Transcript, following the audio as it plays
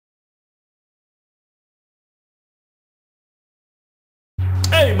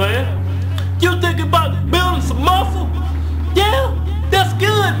Hey man, you thinking about building some muscle? Yeah, that's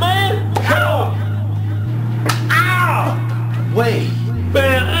good, man. Ow! Wait.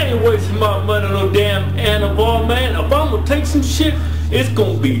 Man, I ain't wasting my money on no damn Anabol, man. If I'm gonna take some shit, it's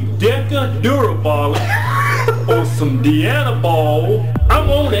gonna be Deca Durabol or some Dianabol. I'm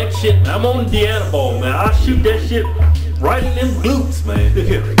on that shit, man. I'm on Dianabol, man. I'll shoot that shit right in them glutes, man. Look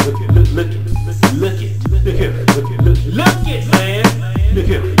here, look here, look it, look it, look here, look it, look it, man. Look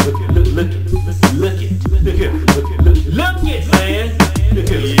here, look it, look it, look it, look here, look it, look it, man. Look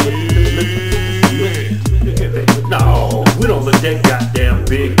here, look it. No, we don't look that goddamn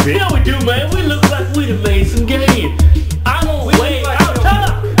big. Yeah, we do, man. We look like we done made some gain. I don't weigh, I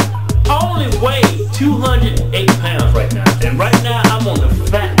only weigh 208 pounds right now. And right now, I'm on the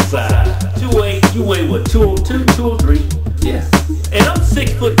fat side. 208, you weigh what, 202, 203? Yeah. And I'm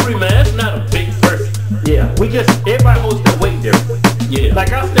 6'3", man. That's not a big person. Yeah, everybody holds their weight different. Yeah.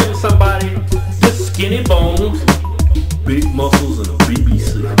 Like I stay with somebody, just skinny bones, big muscles, and a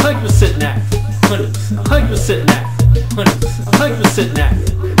BBC. 100% active. 100%. 100% active. 100%. 100%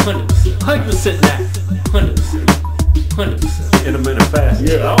 active. 100%. 100% active. 100%. 100%. Intermittent fasting.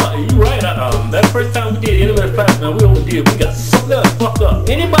 Yeah, you right. That first time we did intermittent fasting, man, we overdid. We got sucked up, fucked up.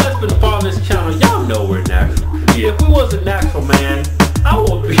 Anybody that's been following this channel, y'all know we're natural. Yeah, if we wasn't natural, man, I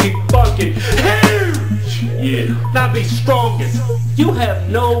would be fucking huge. Yeah, not be strongest. You have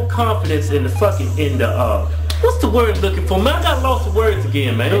no confidence in the fucking, what's the word looking for, man? I got lost of words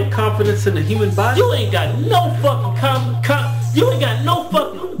again, man. No confidence in the human body? You ain't got no fucking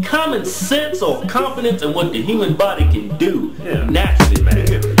common sense or confidence in what the human body can do. Yeah. Naturally, man.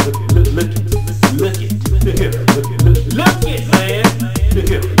 Look it, look it, look it, look it, look it, look it, look it, man. Look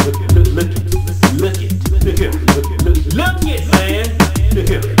it, look it, look it, look it, look it, look it, look it, man. Look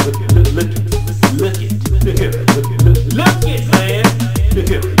it, look it, look it, look it, look it, look it, look it, man. Look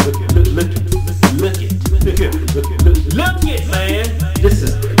it, look it, look it, look it, look it, look it, man. This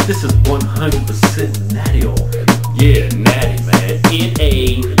is 100% natty oil. Yeah, natty, man.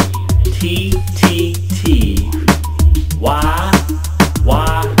 N-A-T-T-T-Y-Y-Y-E.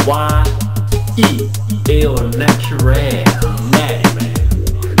 El Natural. Natty, man.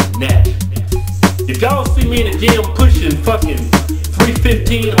 Natty. If y'all see me in the gym pushing fucking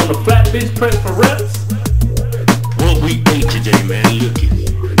 315 on the flat bench press for reps, what we ate today, man, look at it.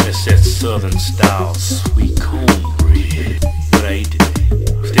 That's that southern style sweet cornbread. What I ate today.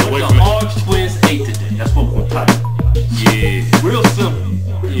 Stay away from it. What the HODGETWINS ate today. That's what we're gonna type. Yeah. Real simple.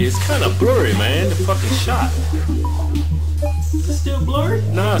 Yeah, it's kind of blurry, man. The fucking shot. Is it still blurry?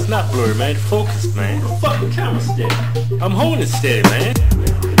 No, it's not blurry, man. Focus, man. The fucking camera steady. I'm holding it steady, man.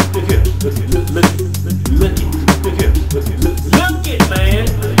 Look here. Look it. Look it. Look it. Look here. Look it. Look it, man.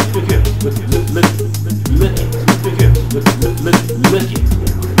 Look here. Look it. Look it. Look it. Look here. Look it. Look it. Look it. Look here. Look it.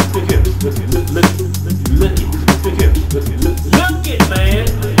 Look it. Look it. Look here. Look it. Look it, man.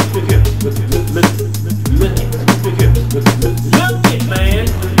 Look here. Look it. Look it. Look it. Look here. Look it. Look it, man.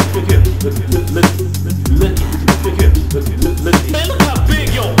 Look here. Look it. Look it. Look it. Look here. Look it. Look it. Man, look how big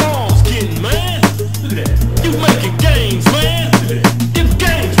your arms getting, man. Look at that. You making gains, man. Them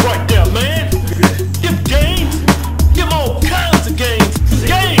gains right there, man. Them gains. Them all kinds of gains.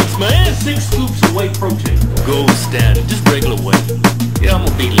 Gains, man. 6 scoops of whey protein. Gold standard, just regular weight. Yeah, I'm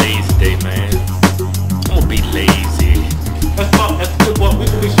gonna be lazy today, man. I'm gonna be lazy. That's good, boy. We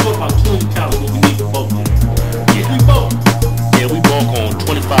can be short about 200 calories. We need to bulk on. Yeah. We bulk. Yeah, we bulk on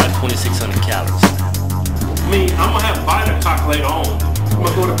 2,600 calories. I mean, I'm gonna have Vitacock later on. I'm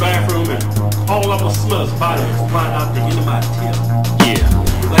gonna go to the bathroom and all of us smell is vitamins flying out the end of my tip. Yeah.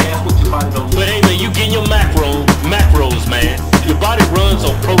 That's what your body don't do. But hey, man, you getting your macros, man. Your body runs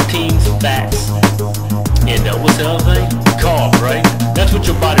on proteins, fats, and what's the other thing? Carbs, right? That's what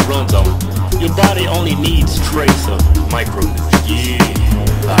your body runs on. Your body only needs trace of micronutrients. Yeah.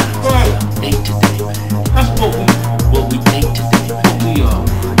 What we ate today, man. That's what we ate today, man.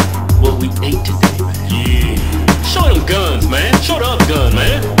 What we ate today, man. Yeah. Show them guns, man. Show the other gun,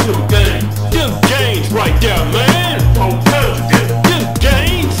 man. Them gains. Them gains right there, man. All kinds of gains. Them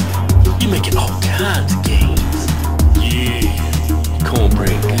gains. You making all kinds of gains. Yeah.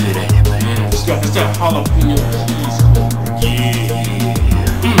 Cornbread good at it, man. It's got that jalapeno cheese cornbread. Yeah.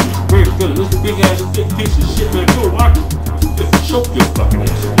 Very good. This big ass thick piece of shit, man. You'll watch it. Just choke your fucking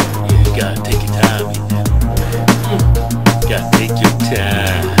ass. Yeah, you gotta take your time eating that, man. Gotta take your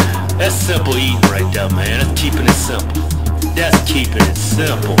time. That's simple eating right there, man. That's keeping it simple. That's keeping it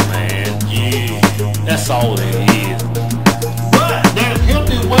simple, man. Yeah. That's all it is. But there's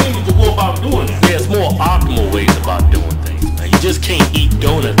healthy ways to go about doing it. Yeah, it's more optimal ways about doing things, man. You just can't eat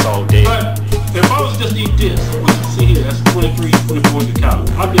donuts all day. But if I was just eat this. What you see here, that's 23, 24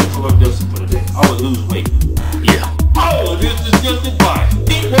 calories. I'm doing caloric deficit for the day. I would lose weight. Yeah. Oh, this is just advice.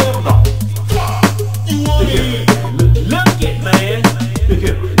 Eat well or not. You want to eat? Look it, man. Look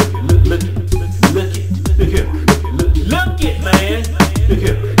it. Look it. Look it. Look it. Look it, man. Look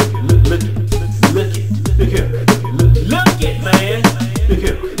it. Look it. Look it. Look it. Look it, man. Look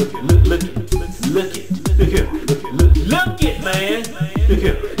it. Look it. Look it. Look it. Look it, man. Look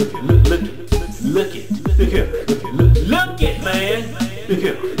it. Look it. Look it. Look it. Look it, man. Look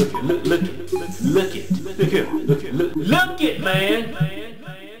it. Look it. Look it. Look it. Look it, man.